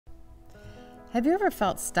Have you ever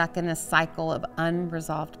felt stuck in this cycle of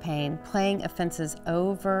unresolved pain, playing offenses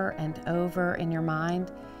over and over in your mind?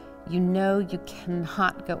 You know you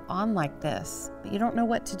cannot go on like this, but you don't know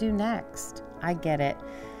what to do next. I get it.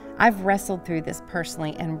 I've wrestled through this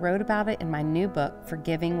personally and wrote about it in my new book,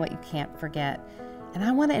 Forgiving What You Can't Forget. And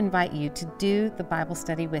I want to invite you to do the Bible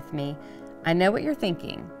study with me. I know what you're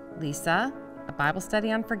thinking. Lysa, a Bible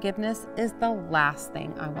study on forgiveness is the last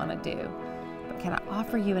thing I want to do. But can I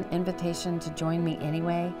offer you an invitation to join me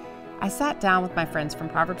anyway? I sat down with my friends from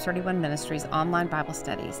Proverbs 31 Ministries online Bible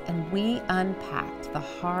studies, and we unpacked the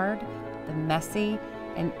hard, the messy,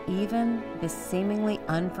 and even the seemingly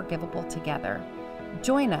unforgivable together.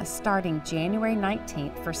 Join us starting January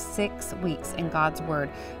 19th for 6 weeks in God's Word,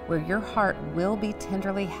 where your heart will be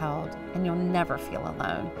tenderly held and you'll never feel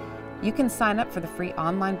alone. You can sign up for the free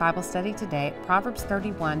online Bible study today at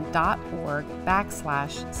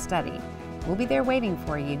proverbs31.org/study. We'll be there waiting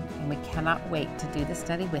for you, and we cannot wait to do the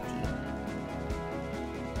study with you.